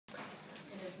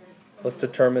Let's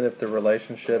determine if the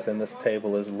relationship in this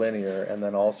table is linear and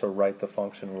then also write the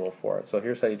function rule for it. So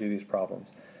here's how you do these problems.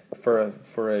 For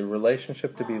a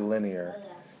relationship to be linear,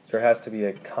 there has to be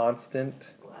a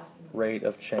constant rate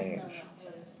of change.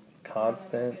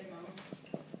 Constant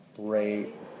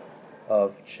rate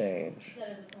of change.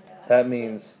 That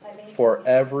means for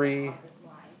every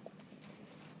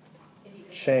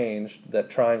change, that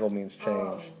triangle means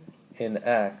change, in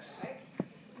x,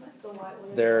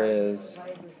 there is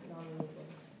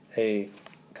a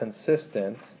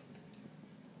consistent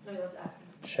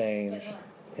change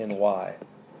in y.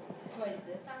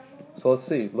 So let's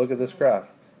see, look at this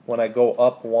graph. When I go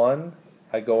up 1,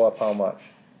 I go up how much?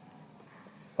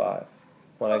 5.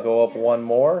 When I go up 1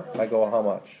 more, I go how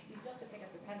much?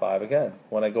 5 again.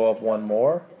 When I go up 1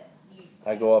 more,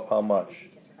 I go up how much?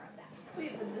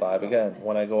 5 again.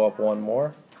 When I go up 1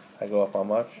 more, I go up how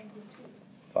much?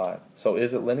 5. So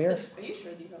is it linear? Are you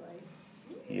sure these are right?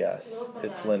 Yes,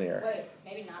 it's linear. Wait,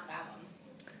 maybe not that one.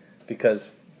 Because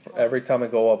every time I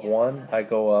go up 1, I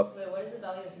go up Wait, what is the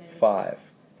value of negative? 5.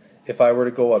 If I were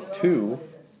to go up 2,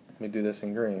 let me do this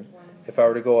in green. If I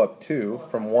were to go up 2,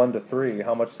 from 1 to 3,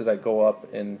 how much did I go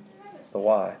up in the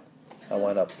y? I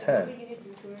went up 10.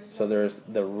 So there's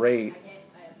the rate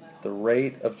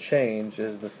of change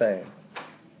is the same.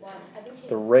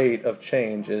 The rate of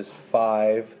change is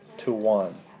 5 to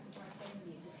 1.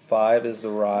 5 is the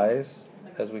rise,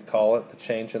 as we call it, the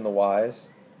change in the y's,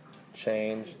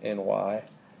 change in y,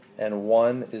 and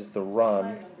 1 is the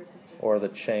run, or the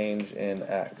change in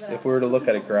x. If we were to look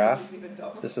at a graph,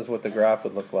 this is what the graph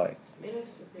would look like.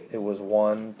 It was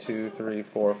 1, 2, 3,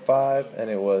 4, 5, and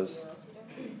it was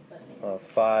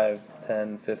 5,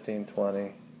 10, 15,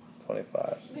 20,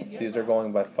 25. These are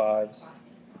going by 5s.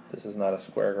 This is not a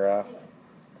square graph.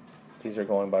 These are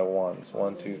going by 1s.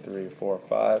 1, 2, 3, 4,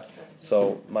 5.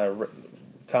 So my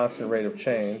constant rate of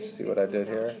change, see what I did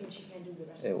here?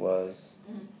 It was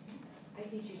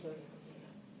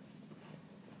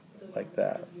like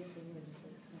that.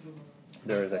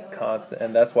 There is a constant,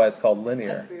 and that's why it's called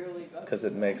linear, because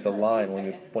it makes a line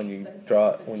when you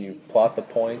plot the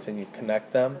points and you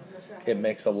connect them. It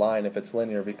makes a line if it's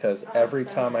linear, because every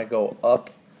time I go up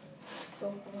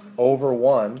over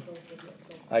 1,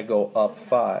 I go up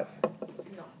 5.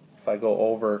 If I go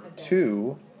over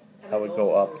 2, I would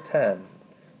go up 10.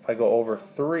 If I go over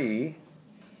 3,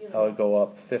 I would go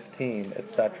up 15,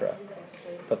 etc.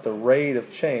 But the rate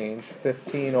of change,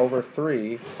 15 over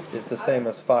 3, is the same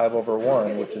as 5 over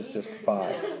 1, which is just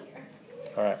 5.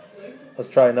 Alright, let's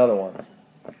try another one.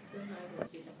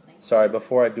 Sorry,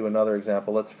 before I do another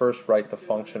example, let's first write the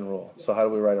function rule. So how do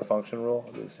we write a function rule?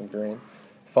 I'll do this in green.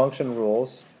 Function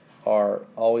rules are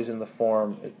always in the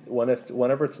form,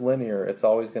 whenever it's linear, it's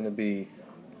always going to be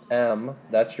m,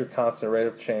 that's your constant rate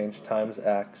of change, times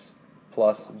x,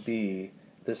 plus b.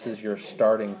 This is your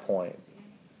starting point.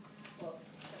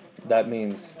 That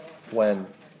means when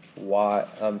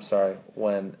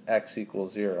when x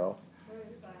equals 0.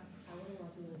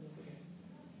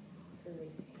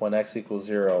 When x equals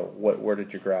 0, where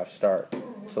did your graph start?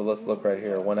 So let's look right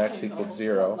here. When x equals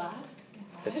 0,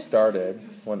 it started,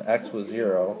 when x was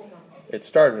 0, it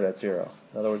started at 0.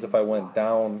 In other words, if I went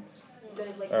down,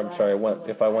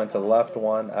 if I went to left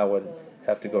 1, I would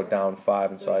have to go down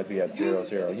 5, and so I'd be at 0,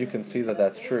 0. You can see that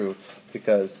that's true,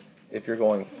 because if you're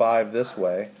going 5 this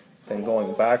way, then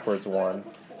going backwards 1,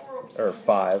 or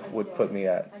 5, would put me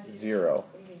at 0,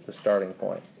 the starting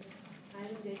point.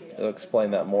 I'll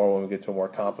explain that more when we get to a more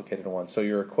complicated one. So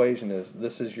your equation is,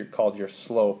 this is called your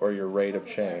slope, or your rate of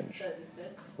change.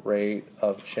 Rate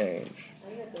of change.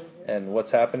 And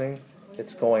what's happening?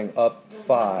 It's going up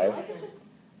 5.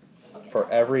 For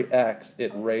every x,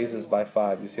 it raises by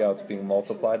 5. You see how it's being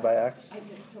multiplied by x?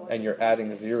 And you're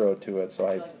adding 0 to it,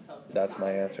 so that's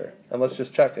my answer. And let's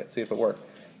just check it, see if it worked.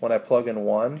 When I plug in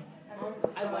 1,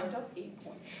 I went up 8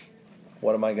 points.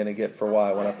 what am I going to get for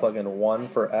y? When I plug in 1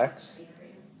 for x,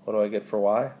 what do I get for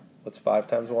y? What's 5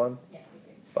 times 1?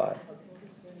 5.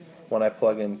 When I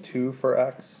plug in 2 for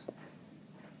x,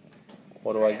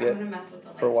 what do I get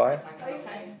for y?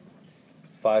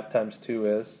 5 times 2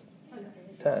 is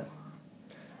 10.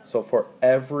 So for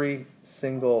every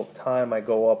single time I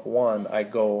go up 1, I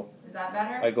go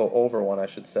over 1, I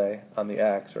should say, on the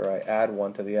x, or I add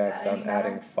 1 to the x, I'm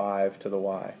adding 5 to the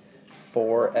y.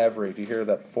 For every, do you hear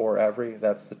that for every?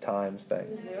 That's the times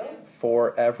thing.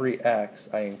 For every x,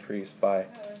 I increase by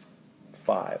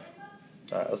 5.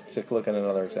 Alright, let's take a look at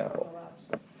another example.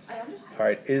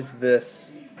 Alright, is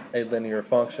this a linear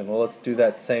function? Well, let's do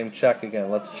that same check again.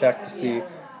 Let's check to see,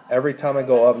 every time I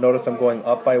go up, notice I'm going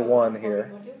up by 1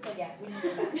 here.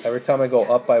 Every time I go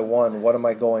up by 1, what am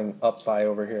I going up by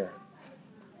over here?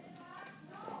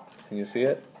 Can you see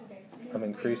it? I'm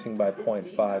increasing by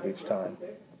 0.5 each time.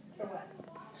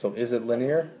 So is it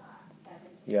linear?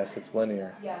 Yes, it's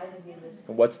linear.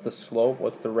 And what's the slope?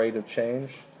 What's the rate of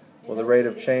change? Well, the rate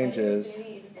of change is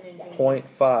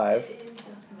 0.5.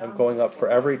 I'm going up for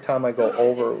every time I go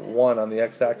over 1 on the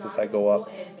x-axis, I go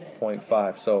up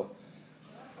 0.5. So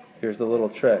here's the little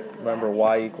trick. Remember,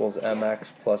 y equals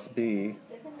mx plus b.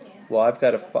 Well, I've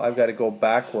got to go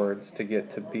backwards to get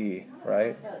to b,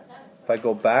 right? If I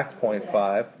go back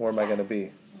 0.5, where am I going to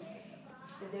be?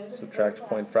 Subtract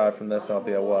 0.5 from this, and I'll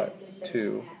be at what?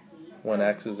 2, when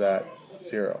x is at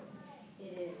 0.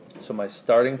 So my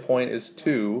starting point is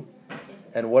 2,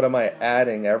 and what am I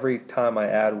adding every time I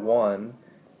add 1,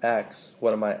 x,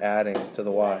 what am I adding to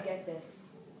the y?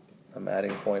 I'm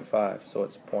adding 0.5, so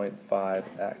it's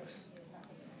 0.5x.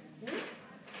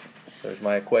 There's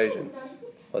my equation.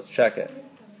 Let's check it.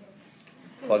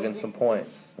 Plug in some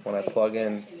points. When I plug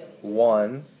in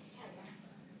 1,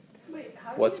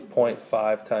 what's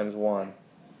 0.5 times 1?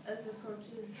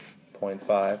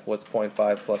 0.5. What's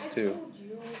 0.5 plus 2?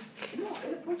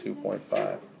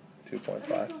 2.5.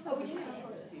 2.5.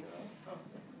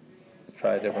 Let's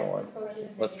try a different one.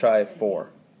 Let's try 4.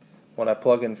 When I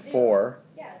plug in 4,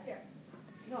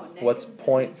 what's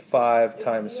 0.5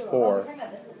 times 4?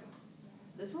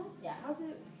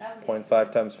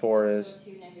 0.5 times 4 is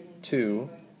 2.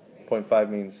 0.5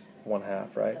 means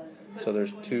 1/2, right? So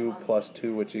there's 2 plus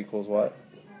 2, which equals what?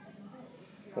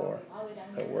 4.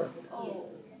 That worked.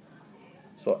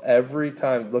 So every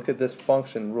time, look at this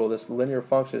function rule. This linear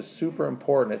function is super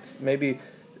important. It's maybe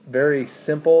very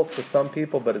simple to some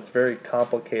people, but it's very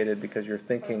complicated because you're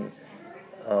thinking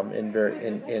in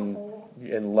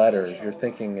letters. You're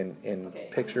thinking in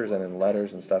pictures and in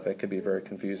letters and stuff. It could be very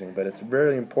confusing, but it's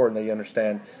really important that you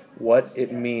understand what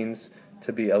it means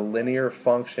to be a linear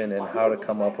function and how to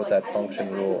come up with that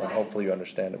function rule, and hopefully you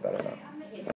understand it better now.